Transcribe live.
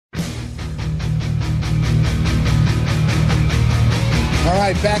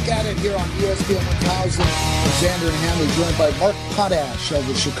right, back at it here on ESPN 1000. Xander and Hanley joined by Mark Potash of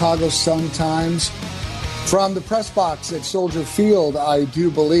the Chicago Sun-Times from the press box at Soldier Field, I do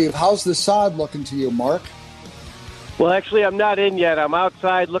believe. How's the sod looking to you, Mark? Well, actually, I'm not in yet. I'm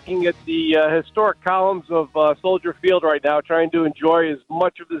outside looking at the historic columns of Soldier Field right now, trying to enjoy as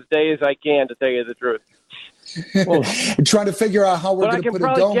much of this day as I can, to tell you the truth. Well, I'm trying to figure out how we're going to put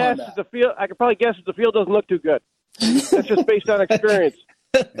a dome on that. I can probably guess that the field doesn't look too good. That's just based on experience.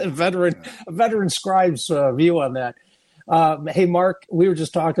 A veteran scribe's view on that. Hey, Mark, we were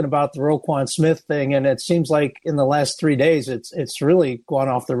just talking about the Roquan Smith thing, and it seems like in the last 3 days it's really gone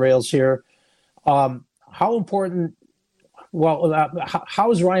off the rails here. How important? Well,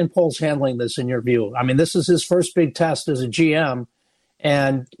 how is Ryan Poles handling this in your view? I mean, this is his first big test as a GM,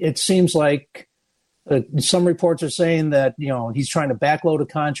 and it seems like some reports are saying that he's trying to backload a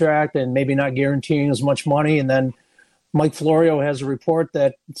contract and maybe not guaranteeing as much money, and then Mike Florio has a report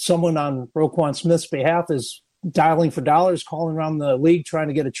that someone on Roquan Smith's behalf is dialing for dollars, calling around the league trying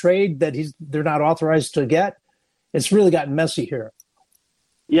to get a trade that they're not authorized to get. It's really gotten messy here.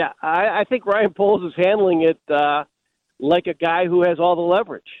 Yeah, I think Ryan Poles is handling it like a guy who has all the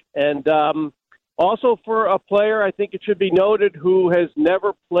leverage. And also for a player, I think it should be noted, who has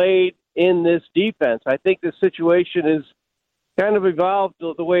never played in this defense. I think this situation is kind of evolved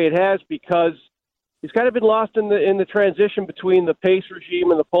the way it has because he's kind of been lost in the transition between the Pace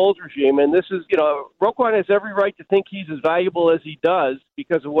regime and the Poles regime. And this is, Roquan has every right to think he's as valuable as he does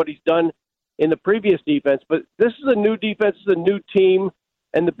because of what he's done in the previous defense. But this is a new defense, this is a new team,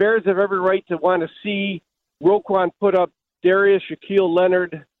 and the Bears have every right to want to see Roquan put up Darius, Shaquille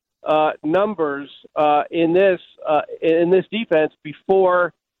Leonard numbers in this defense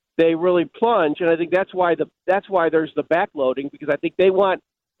before they really plunge. And I think that's why there's the backloading, because I think I'm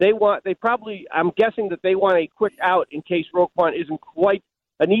guessing that they want a quick out in case Roquan isn't quite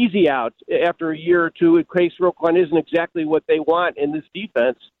an easy out after a year or two, in case Roquan isn't exactly what they want in this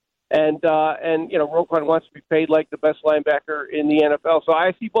defense. And Roquan wants to be paid like the best linebacker in the NFL. So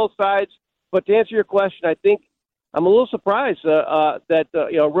I see both sides. But to answer your question, I think I'm a little surprised that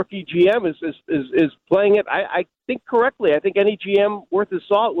rookie GM is playing it. I think correctly. I think any GM worth his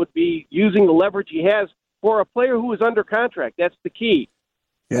salt would be using the leverage he has for a player who is under contract. That's the key.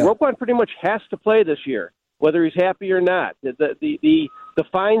 Yeah. Roquan pretty much has to play this year, whether he's happy or not. The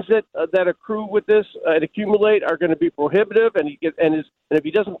fines that accrue with this and accumulate are going to be prohibitive, and if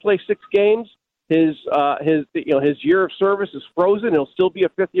he doesn't play 6 games, his year of service is frozen. He'll still be a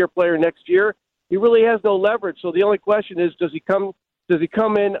 5th-year player next year. He really has no leverage. So the only question is, does he come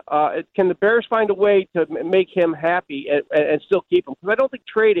in? Can the Bears find a way to make him happy and still keep him? Because I don't think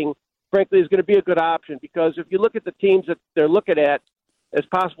trading, frankly, is going to be a good option. Because if you look at the teams that they're looking at as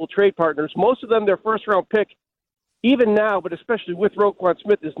possible trade partners, most of them, their first-round pick, even now, but especially with Roquan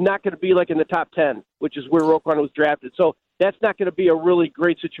Smith, is not going to be like in the top 10, which is where Roquan was drafted. So that's not going to be a really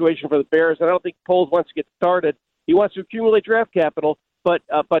great situation for the Bears. And I don't think Poles wants to get started. He wants to accumulate draft capital, but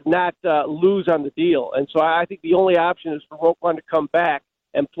not lose on the deal. And so I think the only option is for Roquan to come back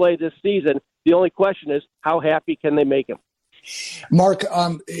and play this season. The only question is, how happy can they make him? Mark,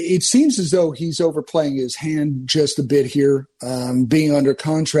 it seems as though he's overplaying his hand just a bit here, being under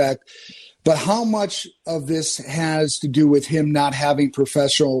contract. But how much of this has to do with him not having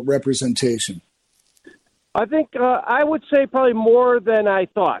professional representation? I think I would say probably more than I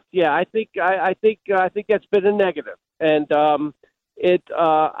thought. Yeah, I think that's been a negative, and I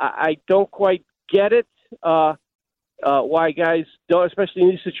don't quite get it. Why guys don't, especially in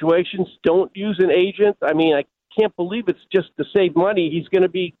these situations, don't use an agent. I mean, I can't believe it's just to save money. He's going to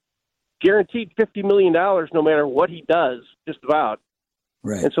be guaranteed $50 million no matter what he does, just about.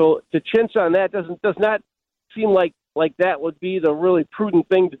 Right. And so to chintz on that does not seem like that would be the really prudent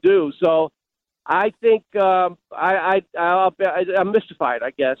thing to do. So I think I'm mystified,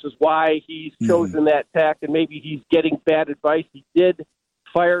 I guess, is why he's chosen that tack, and maybe he's getting bad advice. He did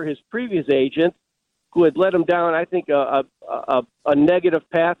fire his previous agent, who had led him down, I think, a negative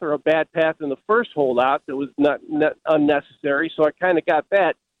path or a bad path in the first holdout that was not unnecessary. So I kind of got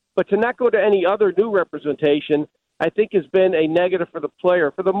that. But to not go to any other new representation, I think, has been a negative for the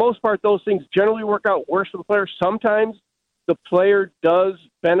player. For the most part, those things generally work out worse for the player. Sometimes the player does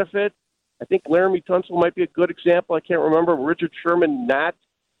benefit. I think Laramie Tunsil might be a good example. I can't remember. Richard Sherman not,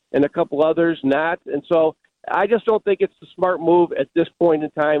 and a couple others not. And so I just don't think it's the smart move at this point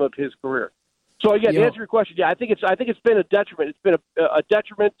in time of his career. So, again, to answer your question, I think it's been a detriment. It's been a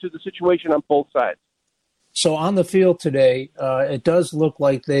detriment to the situation on both sides. So on the field today, it does look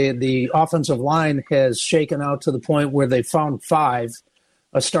like the offensive line has shaken out to the point where they found a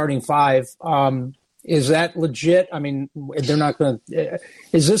starting five. Is that legit? I mean, they're not going to.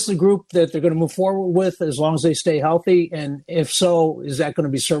 Is this the group that they're going to move forward with as long as they stay healthy? And if so, is that going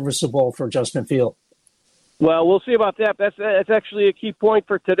to be serviceable for Justin Field? Well, we'll see about that. That's actually a key point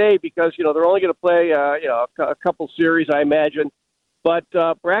for today because they're only going to play a couple series, I imagine. But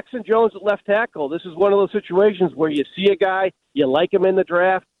Braxton Jones at left tackle. This is one of those situations where you see a guy, you like him in the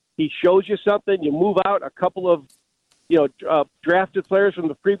draft, he shows you something, you move out a couple of drafted players from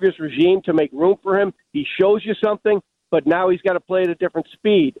the previous regime to make room for him. He shows you something, but now he's got to play at a different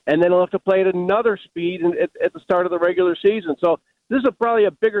speed, and then he'll have to play at another speed at the start of the regular season. So this is probably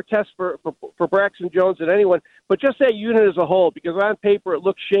a bigger test for Braxton Jones than anyone. But just that unit as a whole, because on paper it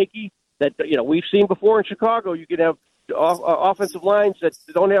looks shaky. That we've seen before in Chicago, you can have offensive lines that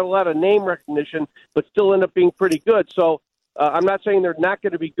don't have a lot of name recognition, but still end up being pretty good. So I'm not saying they're not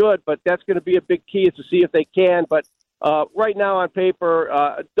going to be good, but that's going to be a big key is to see if they can. But right now on paper,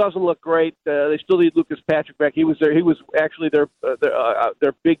 it doesn't look great. They still need Lucas Patrick back. He was there. He was actually their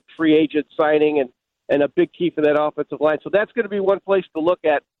big free agent signing and a big key for that offensive line. So that's going to be one place to look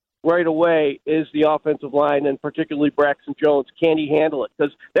at right away is the offensive line, and particularly Braxton Jones. Can he handle it?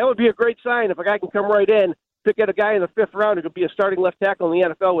 Because that would be a great sign if a guy can come right in, pick at a guy in the fifth round who could be a starting left tackle in the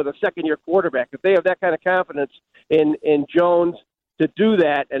NFL with a second-year quarterback. If they have that kind of confidence in Jones to do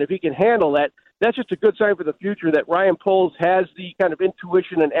that, and if he can handle that, that's just a good sign for the future that Ryan Poles has the kind of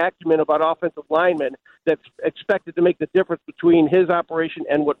intuition and acumen about offensive linemen that's expected to make the difference between his operation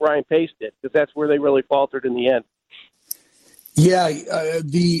and what Ryan Pace did, because that's where they really faltered in the end. Yeah,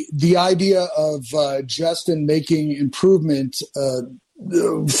 the idea of Justin making improvement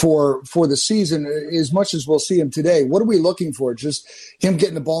for the season, as much as we'll see him today, what are we looking for? Just him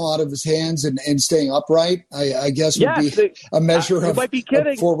getting the ball out of his hands and staying upright, I guess would be a measure of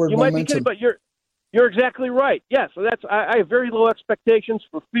forward momentum. You might be kidding, but you're exactly right. Yeah, so I have very low expectations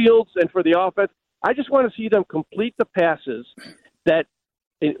for Fields and for the offense. I just want to see them complete the passes that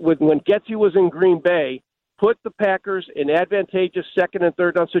when Getsy was in Green Bay, put the Packers in advantageous second and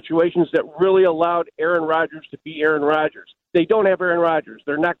third down situations that really allowed Aaron Rodgers to be Aaron Rodgers. They don't have Aaron Rodgers.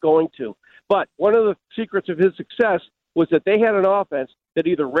 They're not going to. But one of the secrets of his success was that they had an offense that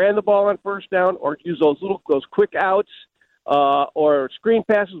either ran the ball on first down or used those quick outs or screen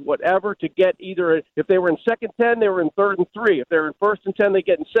passes, whatever, to get either, if they were in second 10, they were in third and 3. If they were in first and 10, they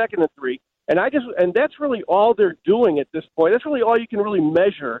get in second and 3. And that's really all they're doing at this point. That's really all you can really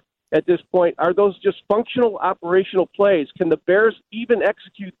measure at this point. Are those just functional operational plays? Can the Bears even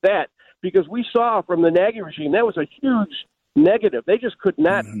execute that? Because we saw from the Nagy regime, that was a huge negative. They just could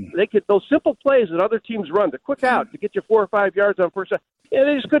not. They could, those simple plays that other teams run, the quick out to get you 4 or 5 yards on first down,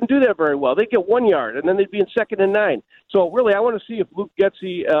 they just couldn't do that very well. They'd get 1 yard, and then they'd be in second and 9. So really, I want to see if Luke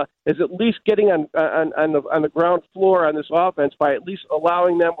Getsy is at least getting on the ground floor on this offense by at least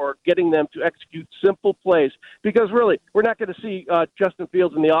allowing them or getting them to execute simple plays. Because really, we're not going to see Justin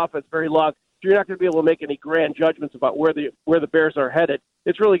Fields in the offense very long. You're not going to be able to make any grand judgments about where the Bears are headed.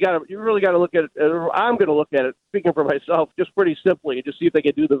 You really got to look at it. I'm going to look at it, speaking for myself, just pretty simply, and just see if they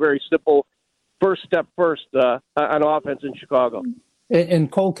can do the very simple first step first on offense in Chicago.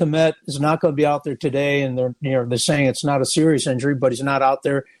 And Cole Kmet is not going to be out there today, and they're saying it's not a serious injury, but he's not out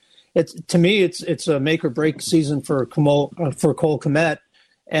there. To me, it's a make or break season for Cole Kmet,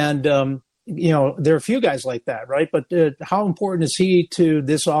 and there are a few guys like that, right? But how important is he to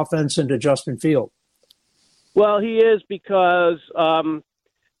this offense and to Justin Field? Well, he is because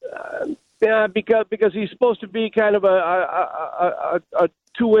he's supposed to be kind of a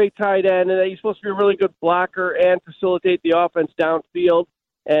two-way tight end, and he's supposed to be a really good blocker and facilitate the offense downfield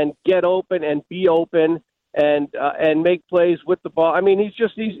and get open and be open and make plays with the ball. I mean, he's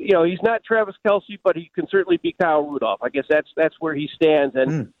not Travis Kelce, but he can certainly be Kyle Rudolph. I guess that's where he stands.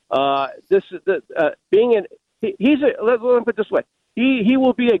 And this is let me put it this way. He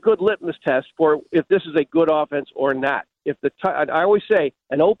will be a good litmus test for if this is a good offense or not. I always say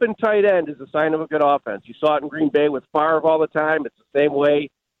an open tight end is a sign of a good offense. You saw it in Green Bay with Favre all the time. It's the same way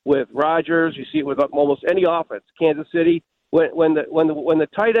with Rodgers. You see it with almost any offense. Kansas City, when the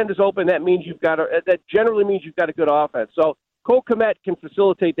tight end is open, that generally means you've got a good offense. So Cole Kmet can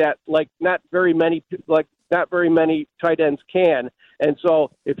facilitate that like not very many tight ends can. And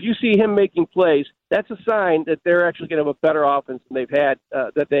so if you see him making plays, that's a sign that they're actually going to have a better offense than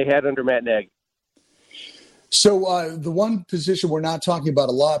they had under Matt Nagy. So the one position we're not talking about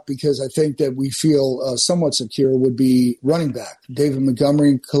a lot because I think that we feel somewhat secure would be running back. David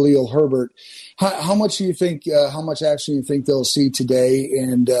Montgomery and Khalil Herbert. How much do you think? How much action do you think they'll see today?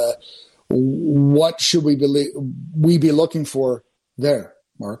 And what should we be looking for there,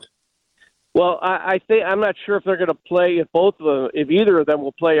 Mark? Well, I think I'm not sure if they're going to play if either of them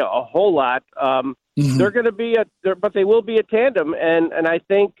will play a whole lot. they're going to be but they will be a tandem, and I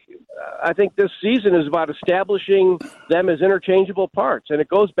think this season is about establishing them as interchangeable parts, and it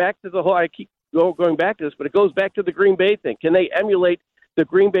goes back to the whole. I keep going back to this, but it goes back to the Green Bay thing. Can they emulate the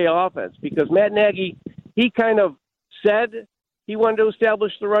Green Bay offense? Because Matt Nagy, he kind of said he wanted to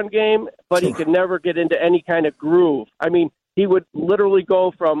establish the run game, but he could never get into any kind of groove. I mean, he would literally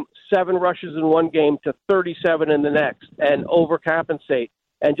go from 7 rushes in one game to 37 in the next and overcompensate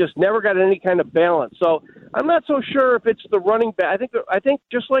and just never got any kind of balance. So I'm not so sure if it's the running back. I think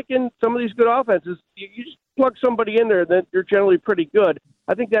just like in some of these good offenses, you just plug somebody in there, then you're generally pretty good.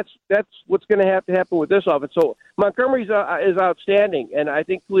 I think that's what's going to have to happen with this offense. So Montgomery is outstanding, and I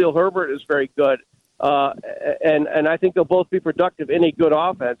think Khalil Herbert is very good. And I think they'll both be productive in a good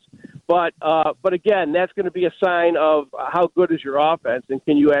offense. But again, that's going to be a sign of how good is your offense, and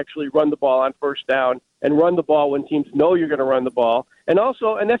can you actually run the ball on first down and run the ball when teams know you're going to run the ball. And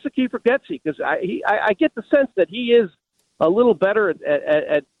also, and that's the key for Getsy, because I get the sense that he is a little better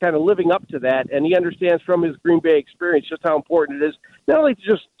at kind of living up to that, and he understands from his Green Bay experience just how important it is not only to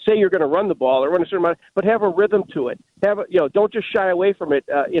just say you're going to run the ball or run a certain amount, but have a rhythm to it. Don't just shy away from it.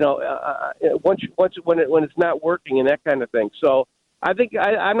 When it's not working and that kind of thing. So I think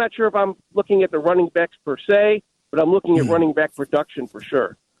I'm not sure if I'm looking at the running backs per se, but I'm looking at running back production for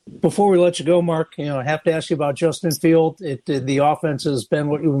sure. Before we let you go, Mark, I have to ask you about Justin Field. The offense has been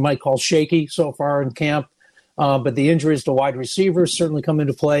what you might call shaky so far in camp. But the injuries to wide receivers certainly come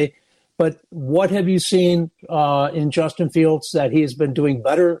into play. But what have you seen in Justin Fields that he has been doing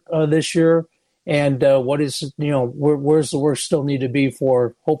better this year? And what is, where's the work still need to be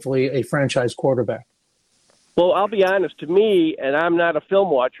for hopefully a franchise quarterback? Well, I'll be honest, to me, and I'm not a film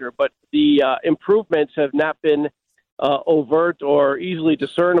watcher, but the improvements have not been overt or easily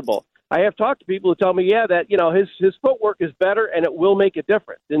discernible. I have talked to people who tell me, that, his footwork is better and it will make a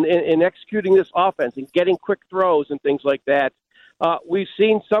difference in executing this offense and getting quick throws and things like that. We've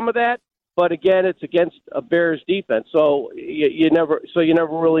seen some of that, but again, it's against a Bears defense. So you never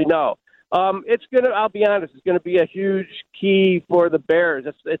really know. I'll be honest, it's going to be a huge key for the Bears.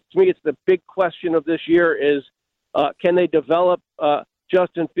 To me, it's the big question of this year is, can they develop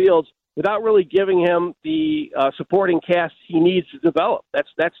Justin Fields without really giving him the supporting cast he needs to develop? That's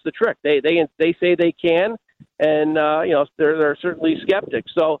the trick. They say they can, and there are certainly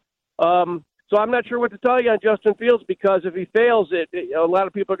skeptics. So I'm not sure what to tell you on Justin Fields, because if he fails, a lot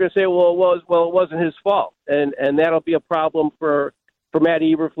of people are going to say, well, it wasn't his fault, and that'll be a problem for Matt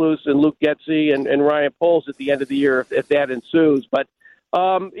Eberflus and Luke Getsy and Ryan Poles at the end of the year if that ensues. But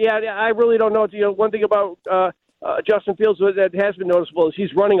I really don't know. One thing about Justin Fields that has been noticeable is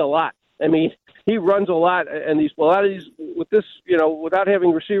he's running a lot. I mean, he runs a lot, and a lot of these with this, without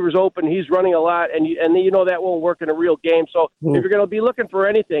having receivers open, he's running a lot, and that won't work in a real game. So if you're going to be looking for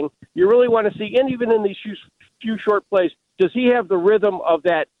anything, you really want to see, and even in these few short plays, does he have the rhythm of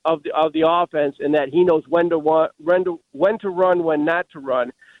the offense, and that he knows when to run, when not to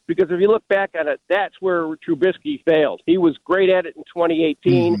run? Because if you look back on it, that's where Trubisky failed. He was great at it in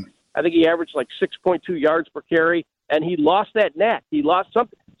 2018. Mm-hmm. I think he averaged like 6.2 yards per carry, and he lost that knack. He lost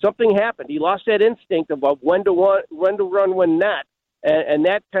something. Something happened. He lost that instinct of when to run, when not, and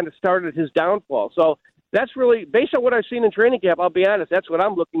that kind of started his downfall. So that's really, based on what I've seen in training camp, I'll be honest, that's what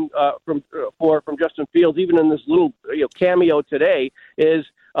I'm looking from Justin Fields, even in this little cameo today, is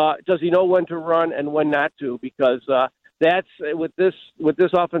does he know when to run and when not to? Because that's with this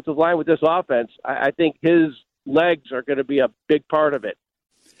offensive line, with this offense, I think his legs are going to be a big part of it.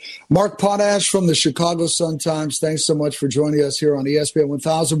 Mark Potash from the Chicago Sun-Times, thanks so much for joining us here on ESPN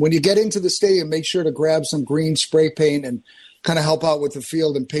 1000. When you get into the stadium, make sure to grab some green spray paint and kind of help out with the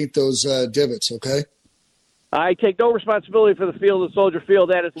field and paint those divots, okay? I take no responsibility for the field at Soldier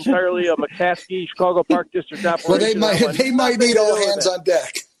Field. That is entirely a McCaskey Chicago Park District operation. Well, they might need all hands on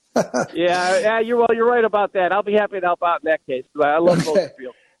deck. You're right about that. I'll be happy to help out in that case. I love Soldier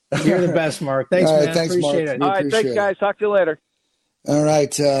Field. You're the best, Mark. Thanks, man. Thanks, appreciate Mark. it. All right, thanks, guys. Talk to you later. All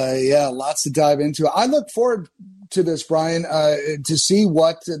right. Lots to dive into. I look forward to this, Brian, to see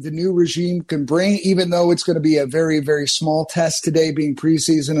what the new regime can bring, even though it's going to be a very, very small test today, being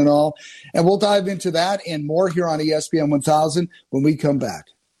preseason and all. And we'll dive into that and more here on ESPN 1000 when we come back.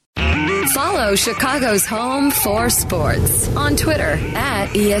 Follow Chicago's Home for Sports on Twitter at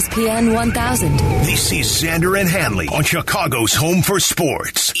ESPN 1000. This is Xander and Hanley on Chicago's Home for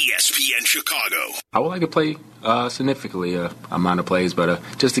Sports, ESPN Chicago. I would like to play significantly amount of plays, but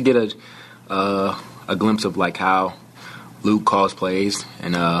just to get a glimpse of like how Luke calls plays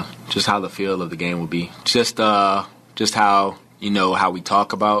and just how the feel of the game will be. Just how how we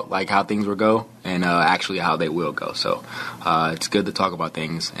talk about like how things will go and actually how they will go. So it's good to talk about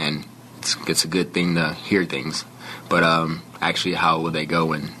things and it's a good thing to hear things. But actually, how will they go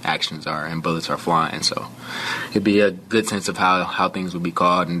when actions are and bullets are flying? So it'd be a good sense of how things would be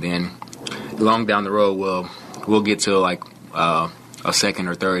called, and then long down the road, we'll get to like a second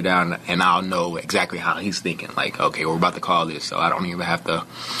or third down, and I'll know exactly how he's thinking. Like, okay, we're about to call this, so I don't even have to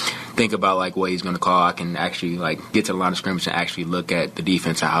think about like what he's going to call. I can actually like get to the line of scrimmage and actually look at the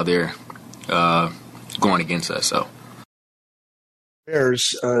defense and how they're going against us. So.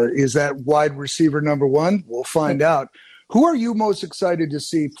 Bears, is that wide receiver number one? We'll find out. Who are you most excited to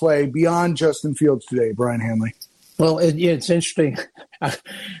see play beyond Justin Fields today, Brian Hanley? Well, it's interesting.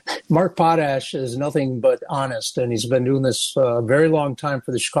 Mark Potash is nothing but honest, and he's been doing this a very long time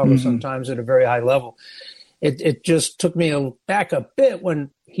for the Chicago Sun-Times at a very high level. It just took me back a bit when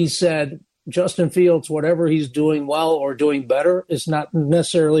he said Justin Fields, whatever he's doing well or doing better, is not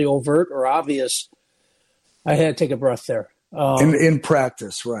necessarily overt or obvious. I had to take a breath there. In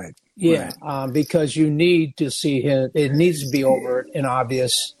practice, right. Yeah, right. Because you need to see him. It needs to be overt and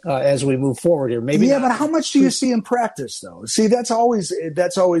obvious as we move forward here. Maybe but how much do you see in practice, though? See, that's always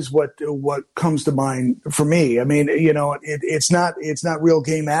what comes to mind for me. I mean, it's not real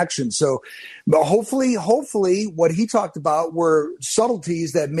game action. So, but hopefully, what he talked about were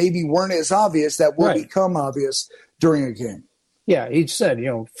subtleties that maybe weren't as obvious that will become obvious during a game. Yeah, he said,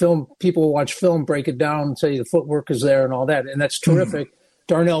 film. People watch film, break it down, and say the footwork is there and all that, and that's terrific.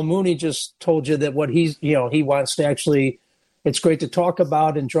 Darnell Mooney just told you that what he wants to actually. It's great to talk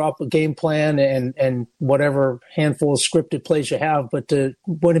about and drop a game plan and whatever handful of scripted plays you have, but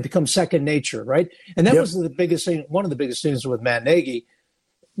when it becomes second nature, right? And that was the biggest thing. One of the biggest things with Matt Nagy,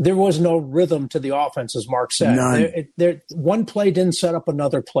 there was no rhythm to the offense, as Mark said. One play didn't set up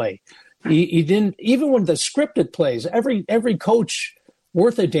another play. He didn't, even when the scripted plays, every coach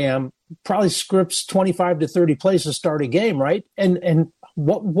worth a damn probably scripts 25 to 30 plays to start a game, right? And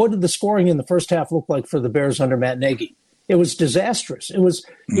what did the scoring in the first half look like for the Bears under Matt Nagy? It was disastrous. It was,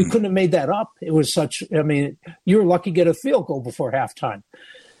 you couldn't have made that up. It was you were lucky to get a field goal before halftime.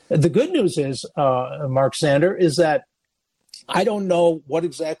 The good news is, Mark Sander, is that I don't know what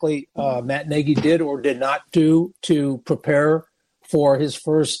exactly Matt Nagy did or did not do to prepare for his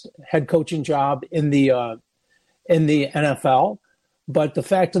first head coaching job in the NFL. But the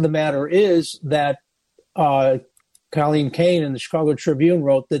fact of the matter is that Colleen Kane in the Chicago Tribune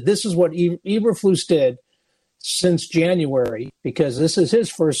wrote that this is what Eberflus did since January, because this is his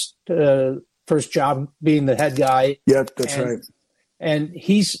first job being the head guy. Yep, that's right. And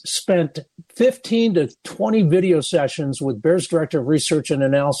he's spent 15 to 20 video sessions with Bears Director of Research and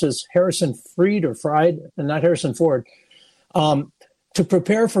Analysis, Harrison Ford, to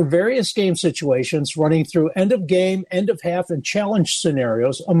prepare for various game situations, running through end of game, end of half, and challenge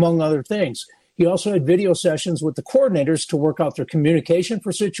scenarios, among other things. He also had video sessions with the coordinators to work out their communication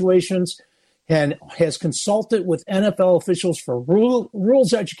for situations, and has consulted with NFL officials for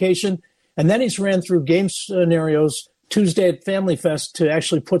rules education. And then he's ran through game scenarios Tuesday at Family Fest to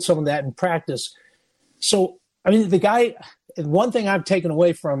actually put some of that in practice. So, I mean, the guy, one thing I've taken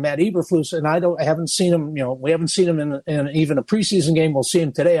away from Matt Eberflus, and I haven't seen him, we haven't seen him in even a preseason game. We'll see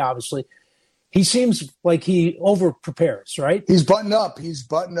him today, obviously. He seems like he over-prepares, right? He's buttoned up,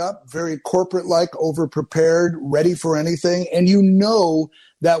 very corporate-like, over-prepared, ready for anything. And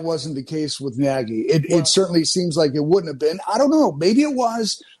that wasn't the case with Nagy. It certainly seems like it wouldn't have been. I don't know. Maybe it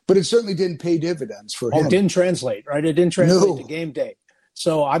was, but it certainly didn't pay dividends for him. It didn't translate, right? It didn't translate to game day.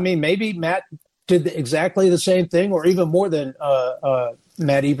 So, I mean, maybe Matt did exactly the same thing or even more than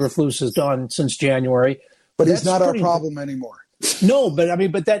Matt Eberflus has done since January. But he's not our problem anymore. No, but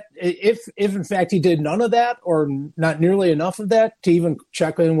that if in fact he did none of that or not nearly enough of that to even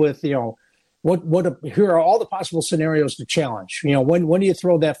check in with, here are all the possible scenarios to challenge. When do you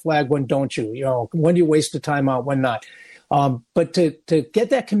throw that flag? When don't you? When do you waste a timeout? When not? But to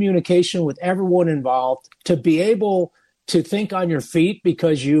get that communication with everyone involved, to be able to think on your feet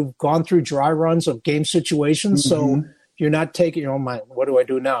because you've gone through dry runs of game situations. So you're not taking, what do I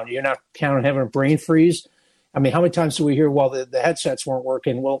do now? You're not kind of having a brain freeze. I mean, how many times do we hear, well, the headsets weren't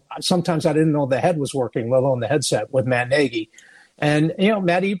working? Well, sometimes I didn't know the head was working, let alone the headset with Matt Nagy. And,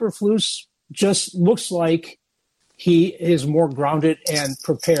 Matt Eberflus just looks like he is more grounded and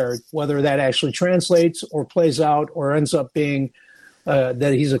prepared, whether that actually translates or plays out or ends up being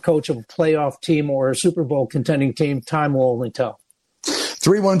that he's a coach of a playoff team or a Super Bowl contending team. Time will only tell.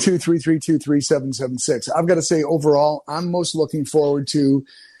 312-332-3776. I've got to say, overall, I'm most looking forward to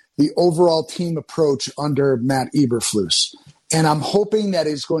the overall team approach under Matt Eberflus. And I'm hoping that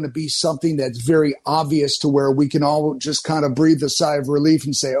it's going to be something that's very obvious to where we can all just kind of breathe a sigh of relief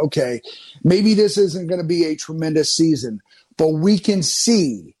and say, okay, maybe this isn't going to be a tremendous season, but we can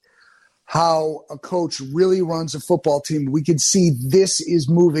see how a coach really runs a football team, we can see this is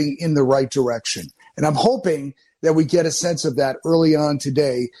moving in the right direction. And I'm hoping that we get a sense of that early on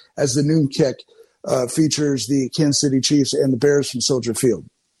today as the noon kick features the Kansas City Chiefs and the Bears from Soldier Field.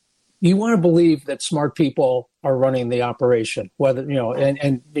 You want to believe that smart people are running the operation, whether,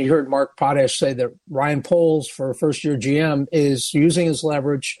 and you heard Mark Potash say that Ryan Poles, for a first-year GM, is using his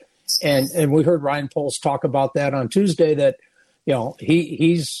leverage. And we heard Ryan Poles talk about that on Tuesday, that,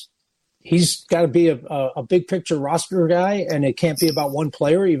 he's got to be a big picture roster guy, and it can't be about one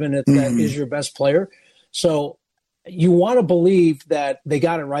player, even if that is your best player. So you want to believe that they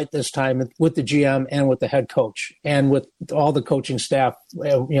got it right this time with the GM and with the head coach and with all the coaching staff.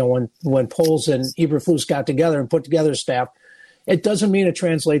 When Poles and Eberflus got together and put together a staff, it doesn't mean it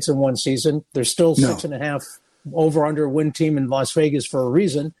translates in one season. There's still 6.5 over-under win team in Las Vegas for a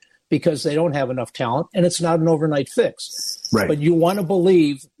reason, because they don't have enough talent, and it's not an overnight fix. Right. But you want to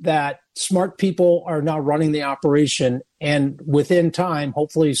believe that smart people are now running the operation, and within time,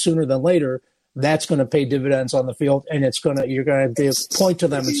 hopefully sooner than later, that's going to pay dividends on the field, and you're going to point to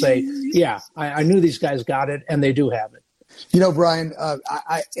them and say, yeah, I knew these guys got it, and they do have it. Brian,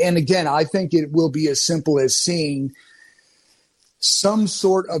 I think it will be as simple as seeing some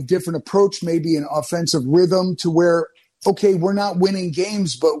sort of different approach, maybe an offensive rhythm to where, okay, we're not winning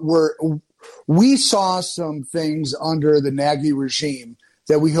games, but we saw some things under the Nagy regime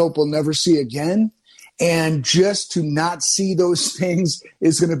that we hope we'll never see again. And just to not see those things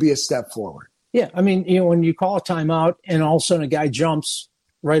is going to be a step forward. Yeah, I mean, when you call a timeout and all of a sudden a guy jumps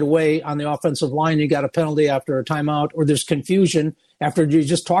right away on the offensive line, you got a penalty after a timeout, or there's confusion after you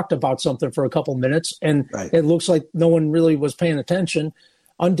just talked about something for a couple minutes, and It looks like no one really was paying attention.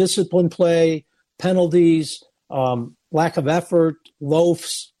 Undisciplined play, penalties, lack of effort,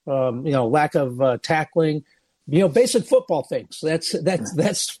 loafs, lack of tackling, basic football things. That's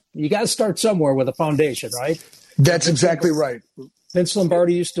you got to start somewhere with a foundation, right? That's exactly right. Vince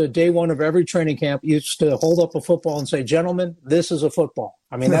Lombardi used to, day one of every training camp, used to hold up a football and say, "Gentlemen, this is a football."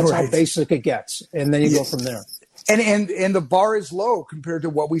 I mean, that's how basic it gets, and then you go from there. And the bar is low compared to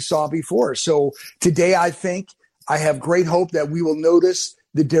what we saw before. So today, I think I have great hope that we will notice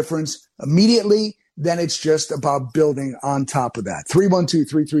the difference immediately. Then it's just about building on top of that.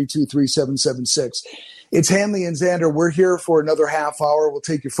 312-332-3776. It's Hanley and Xander. We're here for another half hour. We'll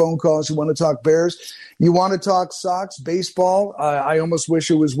take your phone calls. You want to talk Bears? You want to talk Sox, baseball? I almost wish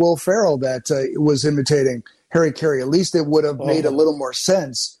it was Will Ferrell that was imitating Harry Carey. At least it would have made a little more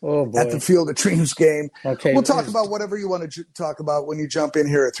sense at the Field of Dreams game. Okay, we'll talk about whatever you want to talk about when you jump in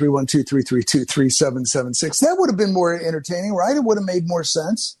here at 312-332-3776. That would have been more entertaining, right? It would have made more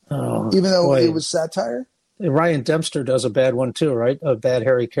sense, even though it was satire. Ryan Dempster does a bad one too, right? A bad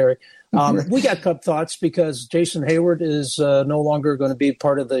Harry Carey. We got Cub thoughts because Jason Hayward is no longer going to be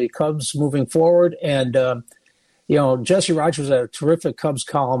part of the Cubs moving forward. And, Jesse Rogers had a terrific Cubs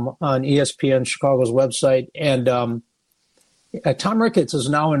column on ESPN Chicago's website. And Tom Ricketts is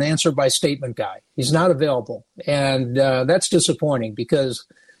now an answer by statement guy. He's not available. And that's disappointing because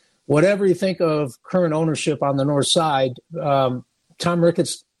whatever you think of current ownership on the north side, Tom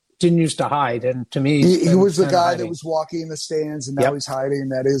Ricketts didn't used to hide, and to me, he was the guy that was walking in the stands, and now he's hiding,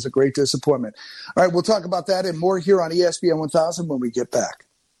 and that is a great disappointment. All right, we'll talk about that and more here on ESPN 1000 when we get back.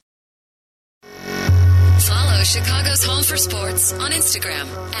 Follow Chicago's Home for Sports on Instagram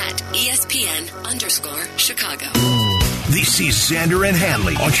at ESPN_Chicago. This is Xander and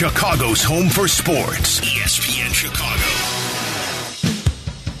Hanley on Chicago's Home for Sports, ESPN Chicago.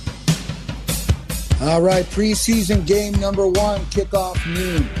 All right, preseason game number 1, kickoff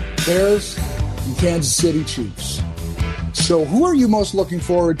noon. Bears and Kansas City Chiefs. So who are you most looking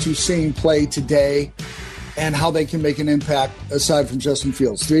forward to seeing play today and how they can make an impact aside from Justin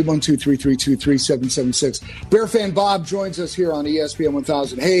Fields? 312-332-3776. Bear fan Bob joins us here on ESPN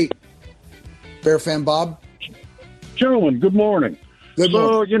 1000. Hey, Bear fan Bob. Gentlemen, good morning. Good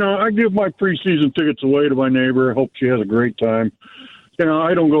morning. So, I give my preseason tickets away to my neighbor. I hope she has a great time.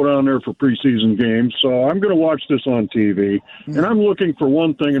 I don't go down there for preseason games, so I'm going to watch this on TV, and I'm looking for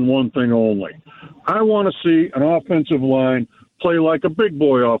one thing and one thing only. I want to see an offensive line play like a big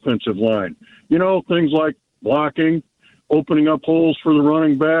boy offensive line. Things like blocking, opening up holes for the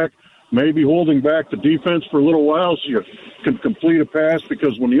running back, maybe holding back the defense for a little while so you can complete a pass,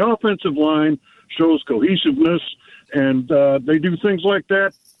 because when the offensive line shows cohesiveness and they do things like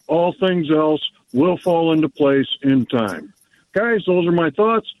that, all things else will fall into place in time. Guys, those are my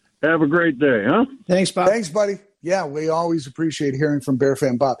thoughts. Have a great day, huh? Thanks, Bob. Thanks, buddy. Yeah, we always appreciate hearing from Bear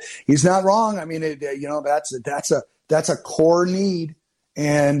fan Bob. He's not wrong. I mean, that's a core need,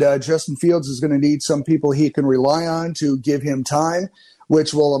 and Justin Fields is going to need some people he can rely on to give him time.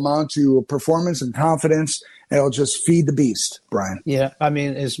 which will amount to performance and confidence. And it'll just feed the beast, Brian. Yeah, I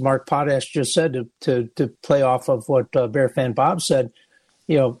mean, as Mark Potash just said, to play off of what Bear fan Bob said,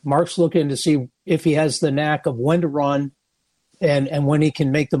 Mark's looking to see if he has the knack of when to run and when he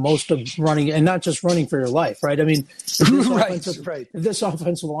can make the most of running, and not just running for your life, right? I mean, if this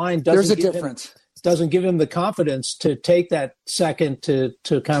offensive line doesn't give him the confidence to take that second to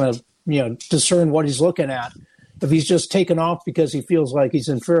kind of, discern what he's looking at. If he's just taken off because he feels like he's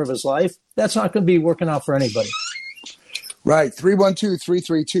in fear of his life, that's not going to be working out for anybody. Right.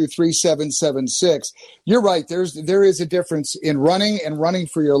 312-332-3776. You're right. There is a difference in running and running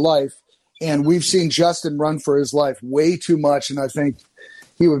for your life. And we've seen Justin run for his life way too much. And I think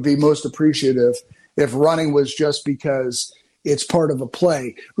he would be most appreciative if running was just because it's part of a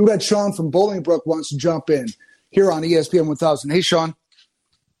play. We've got Sean from Bolingbrook wants to jump in here on ESPN 1000. Hey, Sean.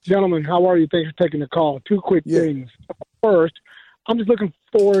 Gentlemen, how are you? Thanks for taking the call. Two quick things. First, I'm just looking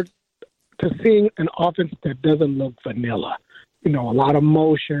forward to seeing an offense that doesn't look vanilla. A lot of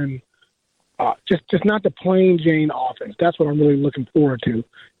motion, just not the plain Jane offense. That's what I'm really looking forward to.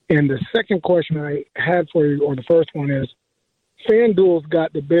 And the second question I had for you, or the first one, is FanDuel's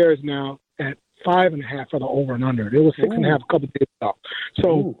got the Bears now at 5.5 for the over and under. It was 6.5 a couple of days ago.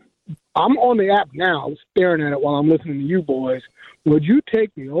 So I'm on the app now, staring at it while I'm listening to you boys. Would you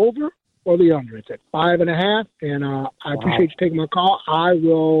take the over or the under? It's at 5.5, and I appreciate you taking my call. I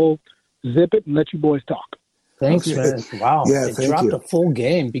will zip it and let you boys talk. Thanks, man. Wow. Yeah, they dropped a full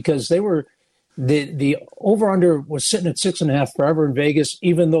game because they were the over-under was sitting at 6.5 forever in Vegas,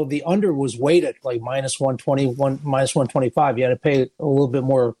 even though the under was weighted like minus 120, minus 125. You had to pay a little bit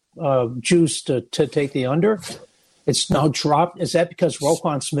more juice to take the under. It's now dropped. Is that because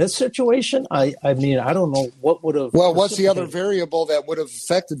Roquan Smith's situation? I mean, I don't know what would have. Well, what's the other variable that would have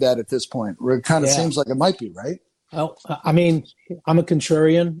affected that at this point? Where it kind of seems like it might be, right? Well, I mean, I'm a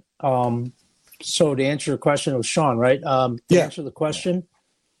contrarian. So to answer your question, it was Sean, right? Answer the question,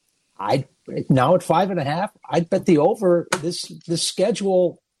 now at 5.5, I'd bet the over. This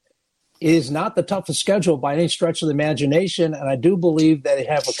schedule is not the toughest schedule by any stretch of the imagination, and I do believe that they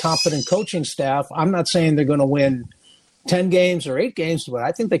have a competent coaching staff. I'm not saying they're going to win 10 games or 8 games, but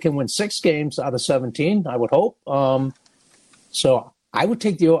I think they can win 6 games out of 17, I would hope. So I would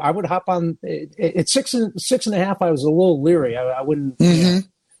take I would hop on at 6.5. I was a little leery. I wouldn't,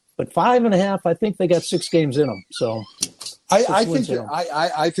 but 5.5, I think they got 6 games in them. So I think you're right.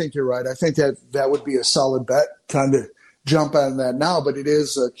 I think that would be a solid bet. Time to jump on that now, but it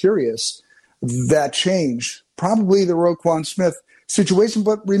is curious that change, probably the Roquan Smith situation.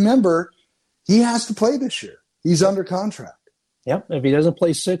 But remember, he has to play this year. He's under contract. Yep. If he doesn't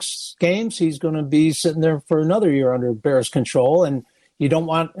play 6 games, he's going to be sitting there for another year under Bears control. And you don't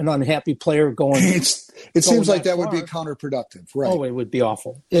want an unhappy player going. It seems like that would be counterproductive, right? Oh, it would be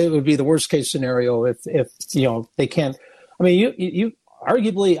awful. It would be the worst case scenario if they can't. I mean, you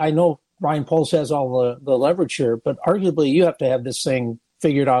arguably, I know Ryan Poles has all the leverage here, but arguably you have to have this thing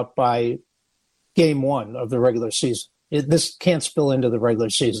figured out by game 1 of the regular season. This can't spill into the regular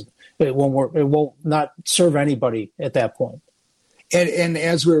season. It won't work. It will not serve anybody at that point. And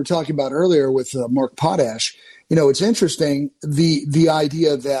as we were talking about earlier with Mark Potash, it's interesting the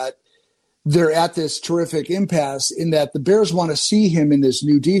idea that they're at this terrific impasse in that the Bears want to see him in this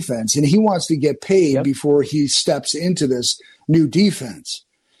new defense, and he wants to get paid before he steps into this new defense.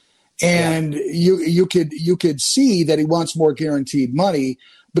 And you could see that he wants more guaranteed money.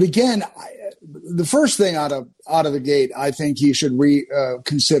 But again, the first thing out of the gate, I think he should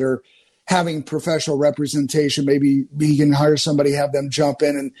consider having professional representation. Maybe he can hire somebody, have them jump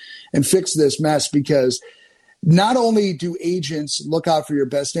in and fix this mess, because not only do agents look out for your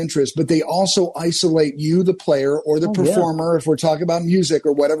best interest, but they also isolate you, the player or the performer, if we're talking about music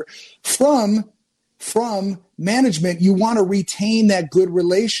or whatever, from management. You want to retain that good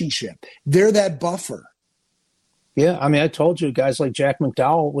relationship. They're that buffer. Yeah, I mean, I told you, guys like Jack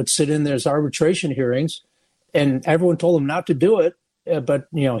McDowell would sit in there's arbitration hearings, and everyone told him not to do it. But,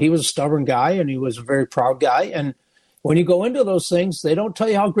 he was a stubborn guy, and he was a very proud guy. And when you go into those things, they don't tell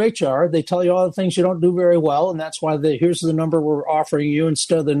you how great you are. They tell you all the things you don't do very well, and that's why here's the number we're offering you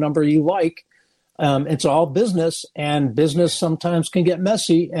instead of the number you like. It's all business, and business sometimes can get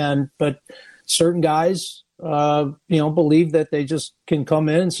messy. But certain guys, believe that they just can come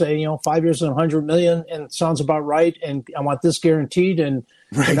in and say, 5 years and $100 million, and it sounds about right, and I want this guaranteed, and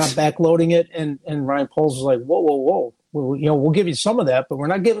they're not backloading it. And Ryan Poles is like, whoa. Well, we'll give you some of that, but we're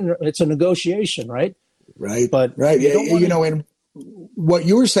not giving. It's a negotiation, right? Right. But right. And what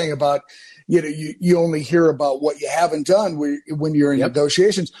you were saying about you only hear about what you haven't done when you're in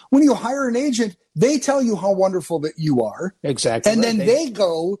negotiations. When you hire an agent, they tell you how wonderful that you are. Exactly. And then they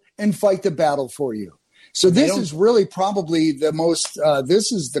go and fight the battle for you. So this is really probably the most,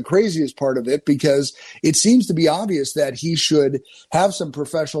 this is the craziest part of it, because it seems to be obvious that he should have some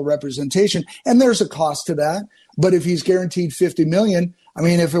professional representation, and there's a cost to that. But if he's guaranteed $50 million, I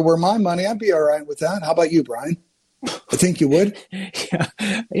mean, if it were my money, I'd be all right with that. How about you, Brian? I think you would.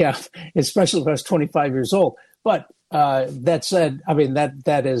 Yeah, especially if I was 25 years old. But that said, I mean,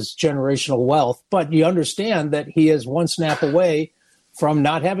 that is generational wealth. But you understand that he is one snap away from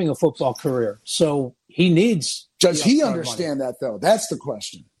not having a football career. So he needs. Does he understand that, though? That's the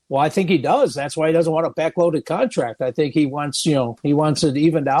question. Well, I think he does. That's why he doesn't want a backloaded contract. I think he wants it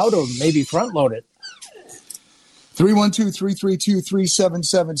evened out or maybe front loaded.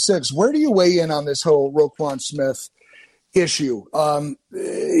 312-332-3776. Where do you weigh in on this whole Roquan Smith issue? Ryan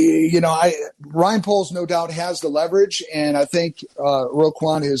Poles no doubt has the leverage, and I think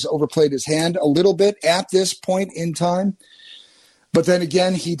Roquan has overplayed his hand a little bit at this point in time. But then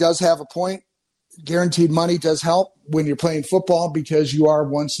again, he does have a point. Guaranteed money does help when you're playing football, because you are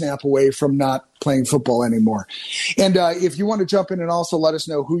one snap away from not playing football anymore. And if you want to jump in and also let us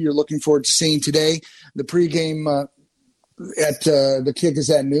know who you're looking forward to seeing today, the pregame at the kick is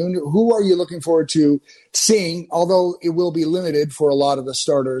at noon. Who are you looking forward to seeing, although it will be limited for a lot of the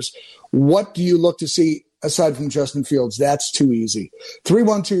starters? What do you look to see aside from Justin Fields? That's too easy.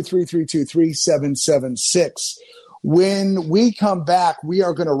 312-332-3776. When we come back, we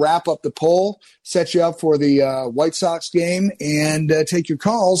are going to wrap up the poll, set you up for the White Sox game, and take your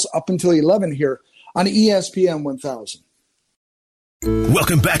calls up until 11 here on ESPN 1000.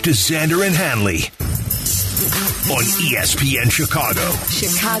 Welcome back to Xander and Hanley on ESPN Chicago.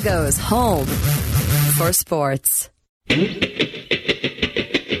 Chicago's home for sports.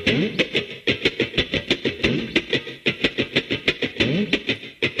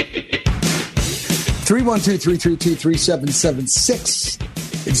 312-332-3776.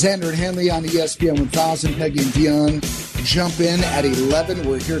 It's Xander and Hanley on ESPN 1000. Peggy and Dion jump in at 11.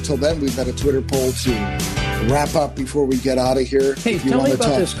 We're here till then. We've got a Twitter poll to wrap up before we get out of here. Hey, tell me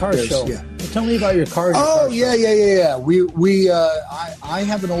about this car show. Yeah. Tell me about your car. Oh, yeah. I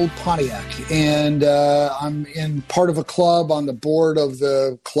have an old Pontiac, and I'm in part of a club, on the board of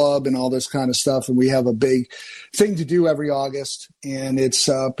the club and all this kind of stuff. And we have a big thing to do every August, and it's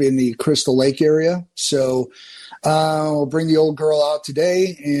up in the Crystal Lake area. So we'll bring the old girl out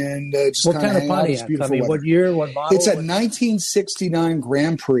today and just what kind of Pontiac? I mean, what year, what model? It's a 1969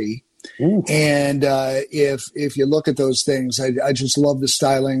 Grand Prix. Ooh. And if you look at those things, I just love the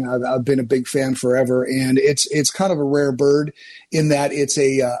styling. I've been a big fan forever, and it's kind of a rare bird in that it's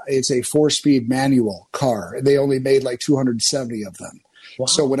a 4-speed manual car. They only made like 270 of them. Wow.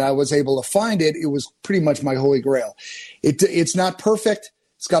 So when I was able to find it, it was pretty much my holy grail. It's not perfect.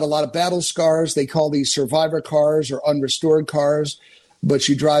 It's got a lot of battle scars. They call these survivor cars or unrestored cars, but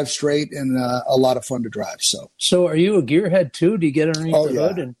you drive straight and a lot of fun to drive. So are you a gearhead too? Do you get underneath the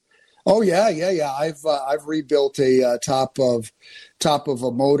hood? Oh yeah. I've rebuilt a top of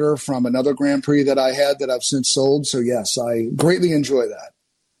a motor from another Grand Prix that I had that I've since sold. So yes, I greatly enjoy that.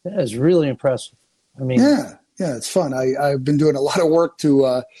 That is really impressive. I mean, yeah, it's fun. I've been doing a lot of work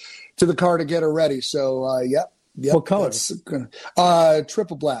to the car to get her ready. So Yep. What color?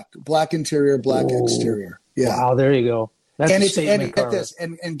 Triple black interior, black exterior. Yeah. Wow, there you go. That's a statement car.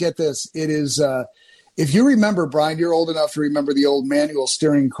 Get this. It is. If you remember, Brian, you're old enough to remember the old manual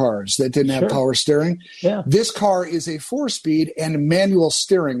steering cars that didn't have power steering. Yeah. This car is a 4-speed and manual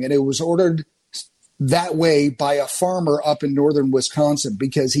steering, and it was ordered that way by a farmer up in northern Wisconsin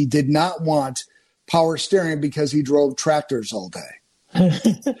because he did not want power steering because he drove tractors all day.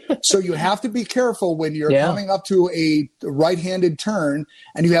 So you have to be careful when you're coming up to a right-handed turn,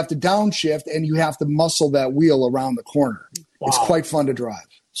 and you have to downshift and you have to muscle that wheel around the corner. Wow. It's quite fun to drive.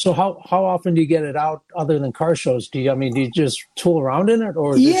 So how often do you get it out other than car shows? Do you just tool around in it,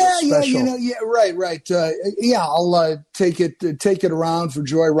 or is it special? Right. I'll take it around for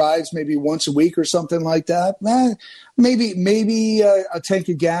joy rides maybe once a week or something like that. Maybe a tank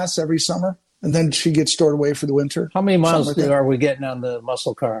of gas every summer. And then she gets stored away for the winter. How many miles are we getting on the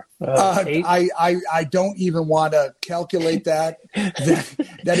muscle car? 8? I don't even want to calculate that.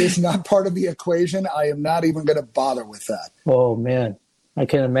 That is not part of the equation. I am not even going to bother with that. Oh, man. I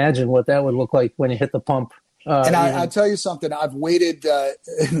can't imagine what that would look like when you hit the pump. I'll tell you something. I've waited.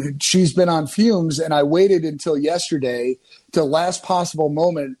 She's been on fumes, and I waited until yesterday, till last possible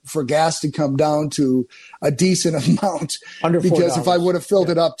moment, for gas to come down to a decent amount. Under $4. Because if I would have filled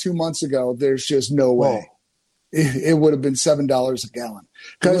it up 2 months ago, there's just no way. it would have been $7 a gallon.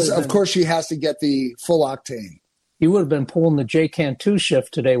 Because, of course, she has to get the full octane. You would have been pulling the J Cantu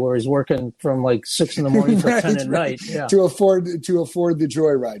shift today, where he's working from like 6 in the morning to 10 at night. Yeah. To afford the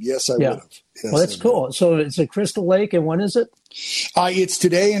joyride. Yes, I would have. Yes, well, that's cool. So it's at Crystal Lake, and when is it? It's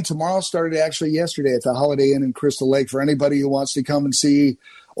today and tomorrow. Started actually yesterday at the Holiday Inn in Crystal Lake. For anybody who wants to come and see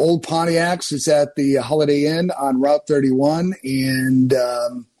old Pontiacs, it's at the Holiday Inn on Route 31 and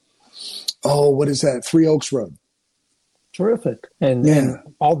what is that? Three Oaks Road. Terrific. And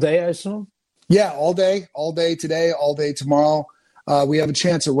all day, I assume? Yeah, all day today, all day tomorrow. We have a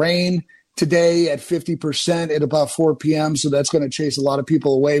chance of rain today at 50% at about 4 p.m., so that's going to chase a lot of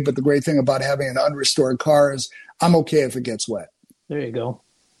people away. But the great thing about having an unrestored car is I'm okay if it gets wet. There you go.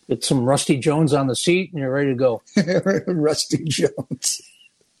 Get some Rusty Jones on the seat, and you're ready to go. Rusty Jones.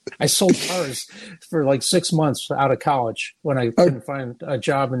 I sold cars for like 6 months out of college when I couldn't find a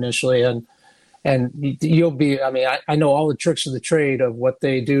job initially, and you'll be, I mean, I know all the tricks of the trade of what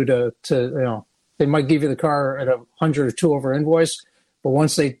they do to they might give you the car at 100 or 2 over invoice, but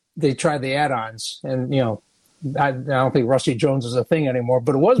once they try the add-ons, and, I don't think Rusty Jones is a thing anymore,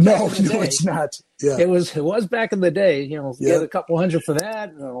 but it was back in the day. No, it's not. Yeah. It was back in the day, get a couple hundred for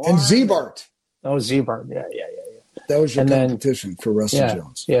that. And Z-Bart. Oh, Z-Bart. Yeah. That was your competition for Rusty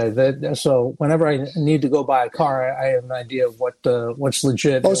Jones. Yeah. So whenever I need to go buy a car, I have an idea of what's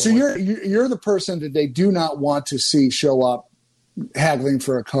legit. Oh, so you're the person that they do not want to see show up haggling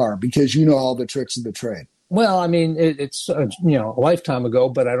for a car because you know all the tricks of the trade. Well, I mean, it's a lifetime ago,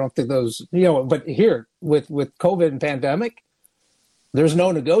 but I don't think those But here with COVID and pandemic, there's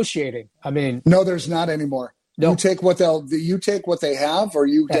no negotiating. I mean, no, there's not anymore. No. You take what they have, or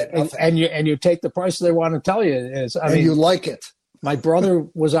you get nothing. And you take the price they want to tell you is. I mean, you like it. My brother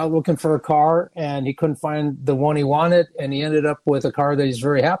was out looking for a car, and he couldn't find the one he wanted, and he ended up with a car that he's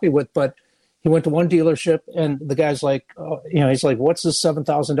very happy with. But he went to one dealership, and the guy's like, he's like, "What's this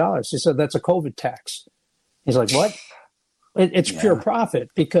 $7,000?" He said, "That's a COVID tax." He's like, "What?" It's pure profit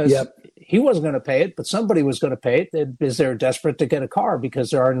because he wasn't going to pay it, but somebody was going to pay it because they're desperate to get a car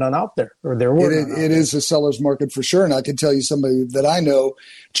because there are none out there, or there were none. It is a seller's market for sure, and I can tell you somebody that I know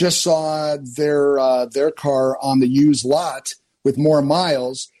just saw their car on the used lot with more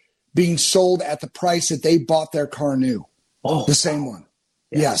miles being sold at the price that they bought their car new. Oh, the same one.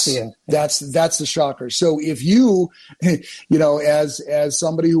 Yes. That's the shocker. So if you, as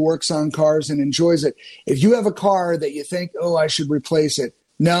somebody who works on cars and enjoys it, if you have a car that you think, oh, I should replace it,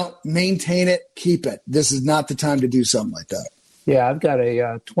 no, maintain it, keep it. This is not the time to do something like that. Yeah, I've got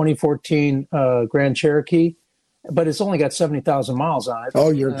a 2014 Grand Cherokee, but it's only got 70,000 miles on it.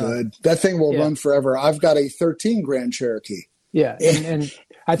 Oh, you're good. That thing will run forever. I've got a 13 Grand Cherokee. Yeah, and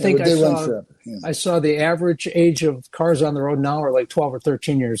I think I saw the average age of cars on the road now are like 12 or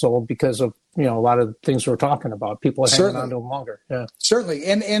 13 years old because of a lot of things we're talking about. People are hanging on to them longer. Yeah, certainly.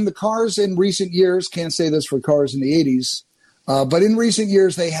 And the cars in recent years, can't say this for cars in the 80s, but in recent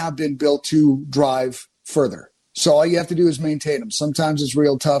years they have been built to drive further. So all you have to do is maintain them. Sometimes it's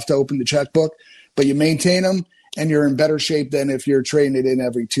real tough to open the checkbook, but you maintain them and you're in better shape than if you're trading it in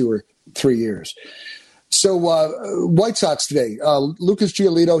every 2 or 3 years. So White Sox today, Lucas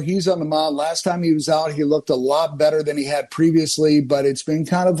Giolito, he's on the mound. Last time he was out, he looked a lot better than he had previously, but it's been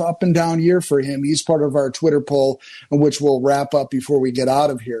kind of up and down year for him. He's part of our Twitter poll, which we'll wrap up before we get out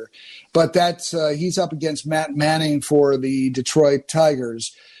of here. But that's he's up against Matt Manning for the Detroit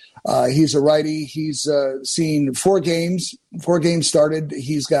Tigers. He's a righty. He's seen 4 games. 4 games started.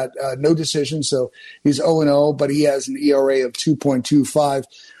 He's got no decision, so he's 0-0, but he has an ERA of 2.25.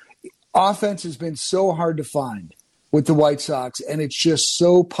 Offense has been so hard to find with the White Sox, and it's just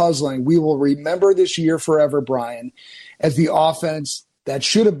so puzzling. We will remember this year forever, Brian, as the offense that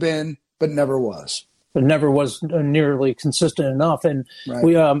should have been but never was. But never was nearly consistent enough. And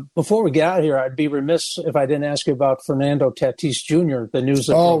we, before we get out of here, I'd be remiss if I didn't ask you about Fernando Tatis Jr., the news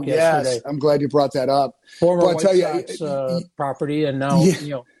that broke yesterday. Yes, I'm glad you brought that up. Former White Sox property, and now,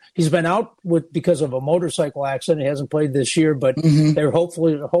 he's been out because of a motorcycle accident. He hasn't played this year, but they're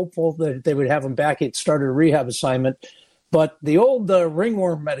hopeful that they would have him back. He started a rehab assignment. But the old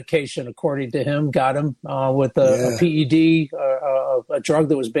ringworm medication, according to him, got him with a PED, a drug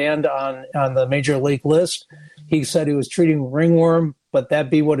that was banned on the major league list. He said he was treating ringworm, but that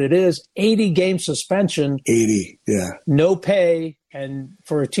be what it is. 80-game suspension. 80, yeah. No pay. And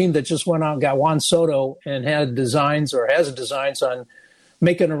for a team that just went out and got Juan Soto and has designs on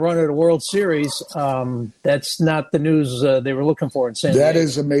making a run at a World Series, that's not the news they were looking for in San Diego. That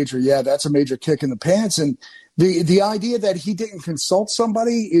is that's a major kick in the pants. And the idea that he didn't consult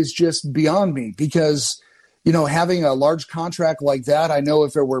somebody is just beyond me because, having a large contract like that, I know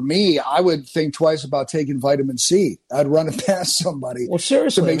if it were me, I would think twice about taking vitamin C. I'd run it past somebody. Well,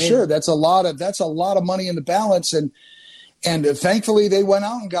 seriously, to make sure that's a lot of money in the balance. And thankfully they went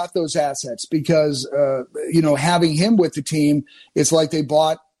out and got those assets because, having him with the team, it's like they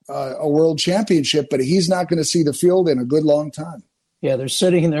bought a world championship, but he's not going to see the field in a good long time. Yeah, they're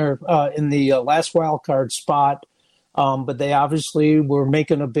sitting there in the last wild card spot, but they obviously were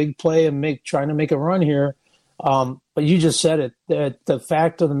making a big play and trying to make a run here. But you just said it. The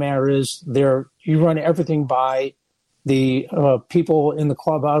fact of the matter is, you run everything by the people in the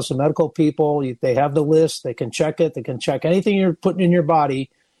clubhouse, the medical people. They have the list. They can check it. They can check anything you're putting in your body.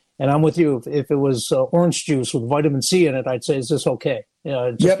 And I'm with you. If it was orange juice with vitamin C in it, I'd say, is this okay?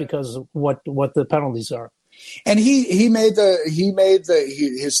 Because of what the penalties are. And he made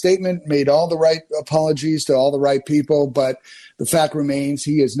his statement, made all the right apologies to all the right people, but the fact remains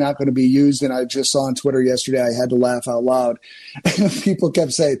he is not going to be used. And I just saw on Twitter yesterday, I had to laugh out loud. People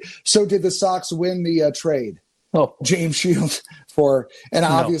kept saying, so did the Sox win the trade? Oh, James Shields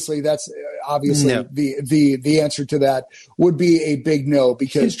obviously that's the answer to that would be a big no,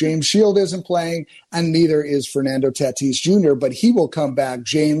 because James Shield isn't playing and neither is Fernando Tatis Jr., but he will come back.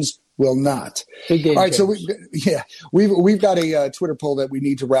 James will not. All right, so we've got a Twitter poll that we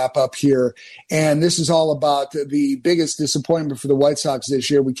need to wrap up here, and this is all about the biggest disappointment for the White Sox this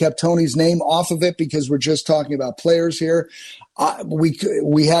year. We kept Tony's name off of it because we're just talking about players here.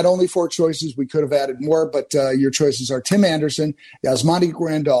 We had only 4 choices. We could have added more, but your choices are Tim Anderson, Yasmani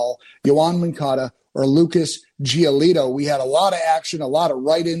Grandal, Yoan Moncada, or Lucas Giolito. We had a lot of action, a lot of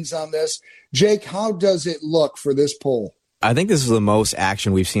write-ins on this. Jake, how does it look for this poll? I think this is the most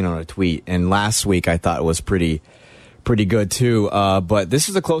action we've seen on a tweet, and last week I thought it was pretty good too. But this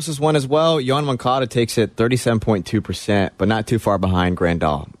is the closest one as well. Yoan Moncada takes it 37.2%, but not too far behind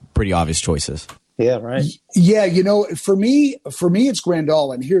Grandal. Pretty obvious choices. Yeah, right. Yeah, for me, it's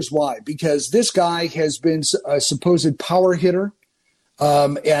Grandal, and here's why. Because this guy has been a supposed power hitter,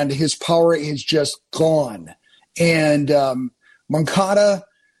 and his power is just gone. And Moncada,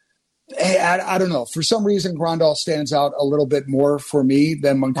 I don't know. For some reason, Grandal stands out a little bit more for me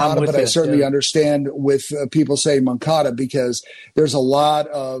than Moncada, but I certainly understand with people saying Moncada because there's a lot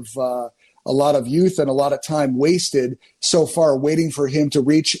of youth and a lot of time wasted so far waiting for him to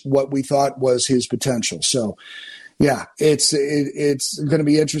reach what we thought was his potential. So, yeah, it's going to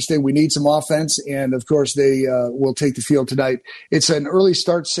be interesting. We need some offense, and of course they will take the field tonight. It's an early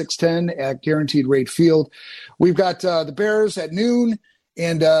start, 6:10 at Guaranteed Rate Field. We've got the Bears at noon.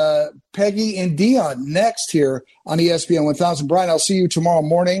 And Peggy and Dion next here on ESPN 1000. Brian, I'll see you tomorrow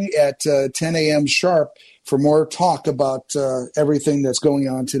morning at 10 a.m. sharp for more talk about everything that's going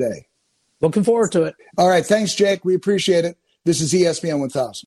on today. Looking forward to it. All right. Thanks, Jake. We appreciate it. This is ESPN 1000.